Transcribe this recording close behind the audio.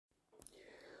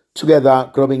Together,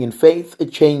 growing in faith,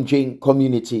 changing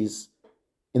communities.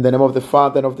 In the name of the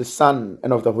Father, and of the Son,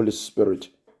 and of the Holy Spirit.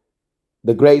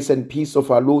 The grace and peace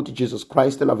of our Lord Jesus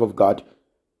Christ, the love of God,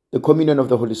 the communion of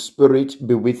the Holy Spirit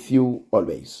be with you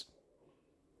always.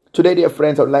 Today, dear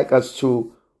friends, I would like us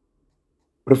to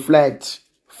reflect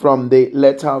from the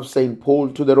letter of St. Paul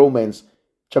to the Romans,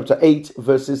 chapter 8,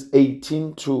 verses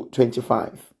 18 to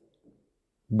 25.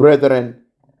 Brethren,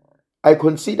 I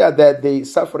consider that the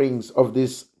sufferings of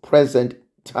this present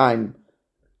time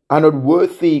are not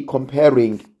worthy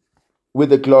comparing with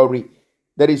the glory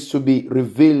that is to be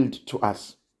revealed to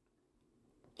us.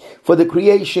 For the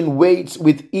creation waits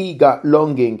with eager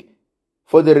longing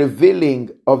for the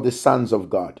revealing of the sons of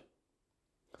God.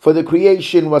 For the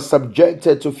creation was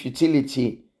subjected to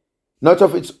futility, not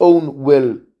of its own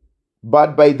will,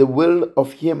 but by the will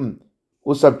of him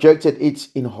who subjected it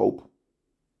in hope.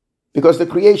 Because the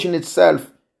creation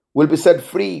itself will be set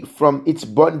free from its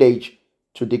bondage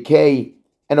to decay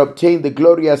and obtain the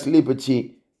glorious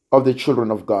liberty of the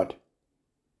children of God.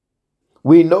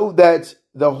 We know that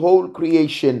the whole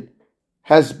creation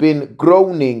has been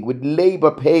groaning with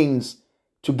labor pains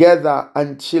together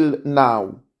until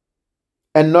now.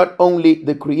 And not only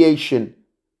the creation,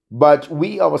 but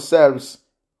we ourselves,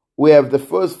 we have the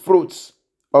first fruits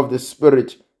of the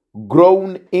Spirit,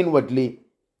 groan inwardly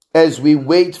as we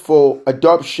wait for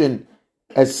adoption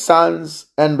as sons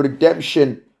and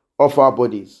redemption of our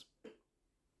bodies.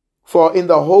 For in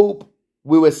the hope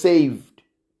we were saved.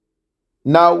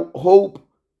 Now hope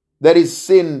that is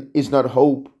sin is not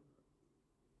hope.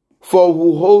 For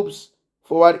who hopes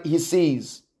for what he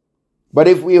sees? But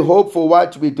if we hope for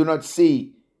what we do not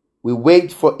see, we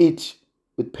wait for it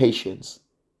with patience.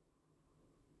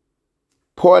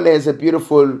 Paul has a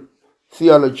beautiful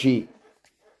theology.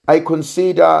 I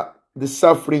consider the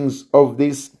sufferings of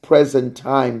this present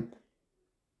time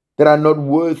that are not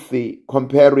worthy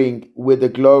comparing with the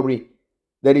glory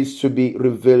that is to be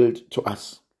revealed to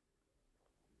us.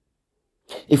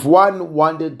 If one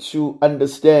wanted to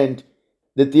understand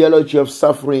the theology of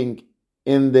suffering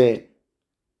in the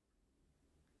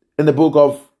book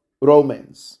of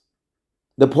Romans,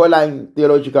 the Pauline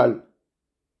theological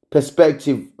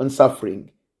perspective on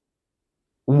suffering,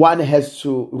 one has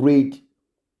to read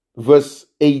verse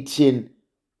 18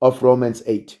 of Romans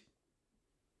 8.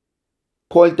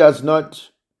 Paul does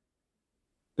not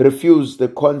refuse the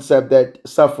concept that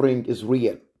suffering is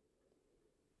real.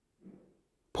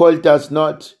 Paul does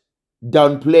not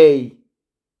downplay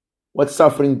what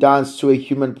suffering does to a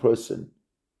human person,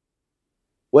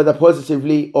 whether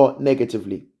positively or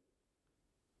negatively.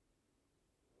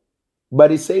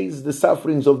 But he says the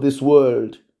sufferings of this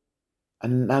world are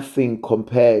nothing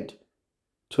compared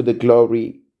to the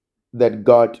glory that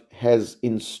God has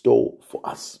in store for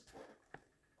us.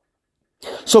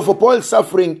 So for Paul,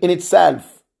 suffering in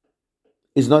itself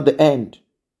is not the end.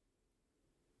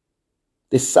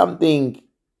 There's something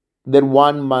that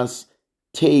one must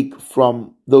take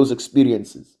from those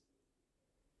experiences.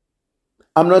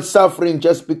 I'm not suffering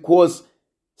just because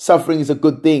suffering is a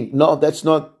good thing. No, that's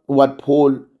not what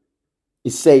Paul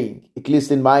is saying, at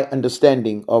least in my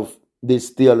understanding of this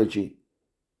theology.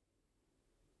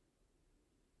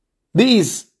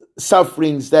 These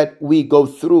sufferings that we go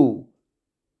through,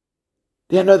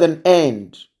 they are not an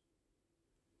end.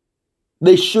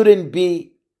 They shouldn't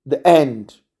be the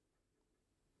end.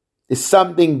 It's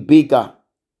something bigger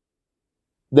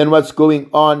than what's going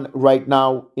on right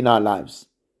now in our lives.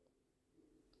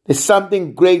 There's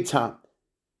something greater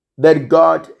that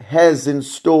God has in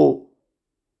store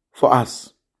for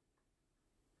us.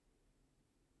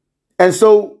 And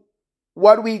so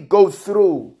what we go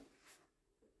through,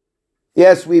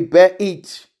 yes, we bear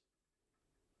it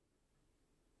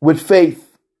with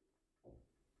faith.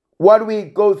 What we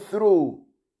go through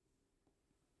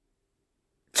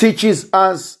teaches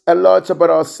us a lot about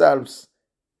ourselves.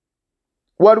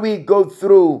 What we go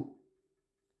through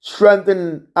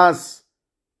strengthens us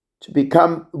to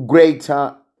become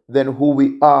greater than who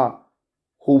we are,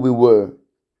 who we were.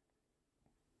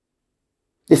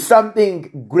 There's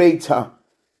something greater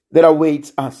that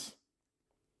awaits us.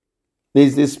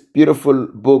 There's this beautiful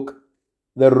book,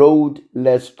 The Road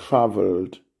Less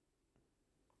Traveled,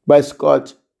 by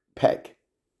Scott Peck.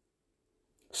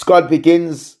 Scott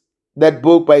begins that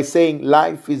book by saying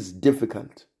life is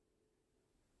difficult.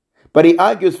 But he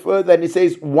argues further and he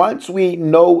says, once we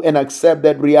know and accept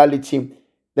that reality,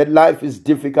 that life is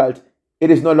difficult,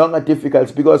 it is no longer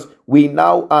difficult because we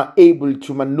now are able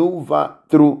to maneuver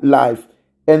through life.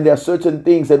 And there are certain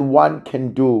things that one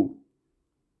can do.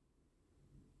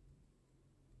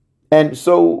 And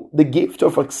so the gift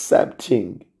of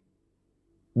accepting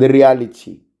the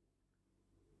reality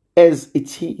as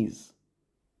it is,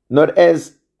 not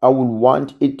as I would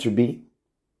want it to be.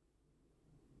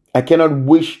 I cannot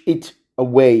wish it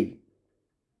away.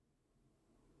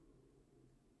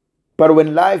 But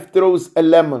when life throws a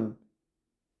lemon,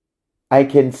 I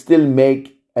can still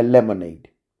make a lemonade.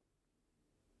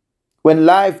 When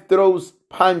life throws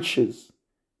punches,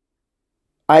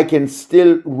 I can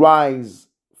still rise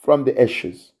from the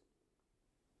ashes.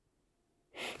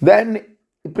 Then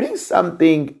it brings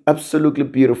something absolutely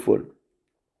beautiful.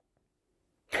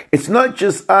 It's not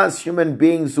just us human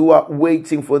beings who are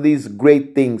waiting for these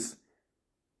great things,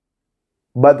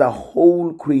 but the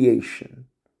whole creation.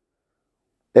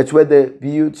 That's where the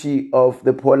beauty of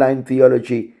the Pauline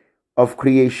theology of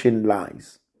creation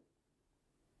lies.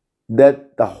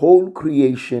 That the whole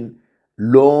creation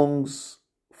longs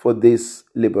for this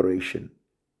liberation.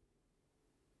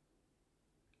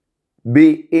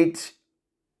 Be it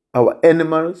our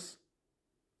animals,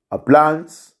 our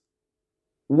plants,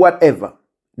 whatever,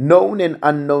 known and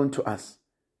unknown to us,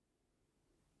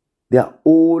 they are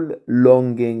all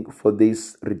longing for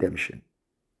this redemption.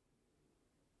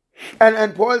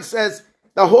 And Paul says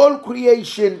the whole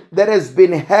creation that has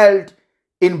been held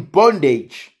in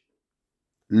bondage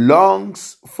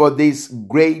longs for this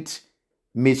great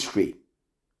mystery,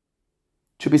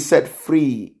 to be set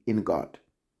free in God.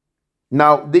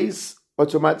 Now, this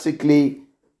automatically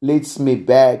leads me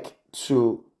back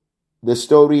to the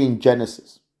story in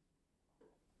Genesis.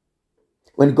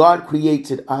 When God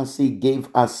created us, He gave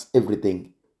us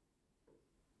everything.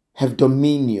 Have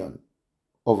dominion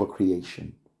over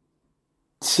creation.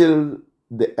 Till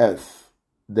the earth,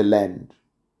 the land.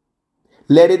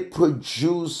 Let it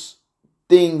produce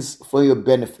things for your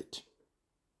benefit.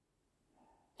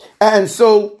 And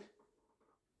so,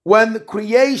 when the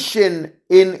creation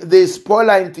in this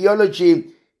Pauline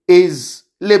theology is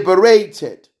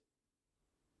liberated,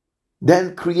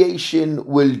 then creation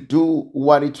will do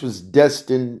what it was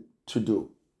destined to do.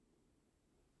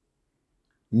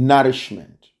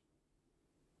 Nourishment.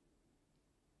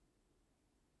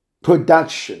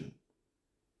 Production.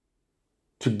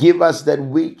 To give us that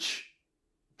which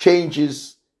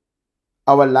changes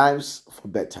our lives for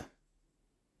better.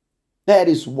 That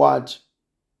is what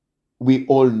we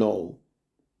all know.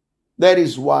 That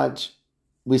is what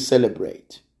we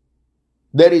celebrate.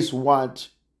 That is what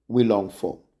we long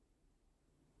for.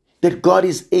 That God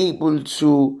is able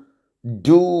to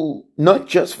do not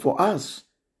just for us,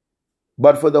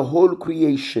 but for the whole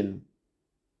creation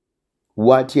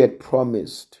what He had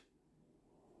promised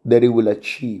that He will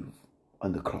achieve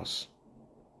on the cross.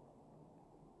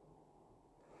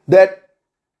 That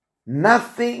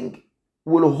nothing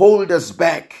will hold us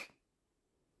back.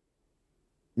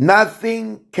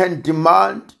 Nothing can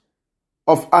demand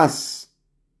of us.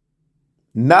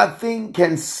 Nothing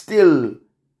can steal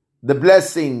the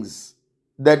blessings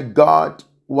that God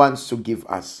wants to give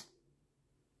us.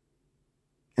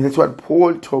 And that's what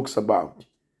Paul talks about.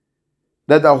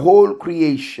 That the whole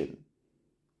creation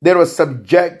that was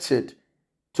subjected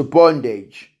to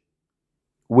bondage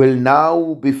will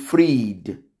now be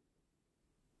freed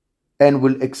and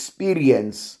will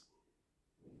experience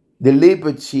the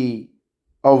liberty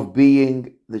of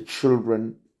being the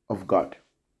children of God.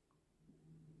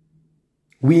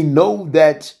 We know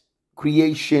that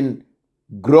creation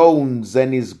groans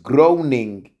and is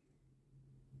groaning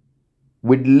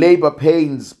with labor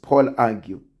pains, Paul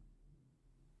argues.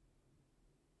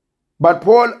 But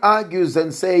Paul argues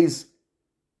and says,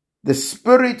 the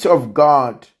Spirit of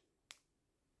God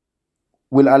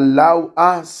will allow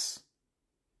us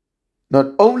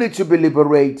not only to be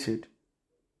liberated,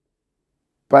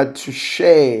 but to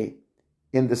share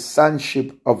in the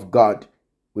sonship of God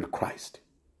with Christ.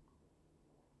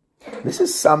 This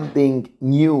is something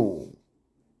new.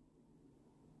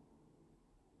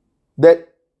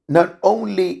 That not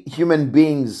only human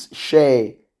beings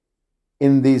share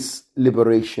in this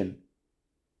liberation,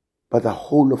 but the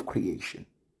whole of creation.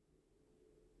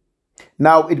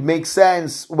 Now, it makes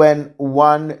sense when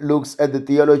one looks at the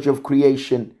theology of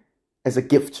creation as a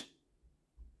gift.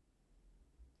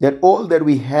 That all that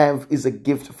we have is a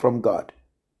gift from God.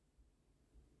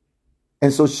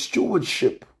 And so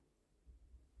stewardship,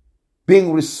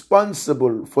 being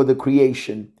responsible for the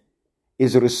creation,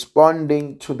 is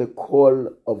responding to the call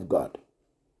of God.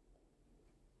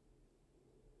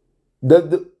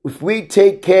 If we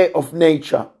take care of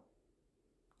nature,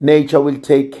 nature will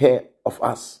take care of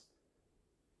us.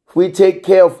 If we take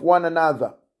care of one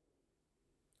another,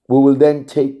 we will then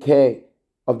take care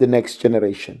of the next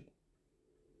generation.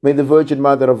 May the Virgin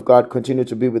Mother of God continue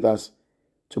to be with us,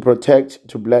 to protect,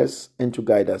 to bless, and to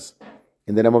guide us.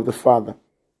 In the name of the Father,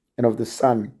 and of the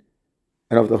Son,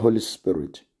 and of the Holy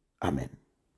Spirit. Amen.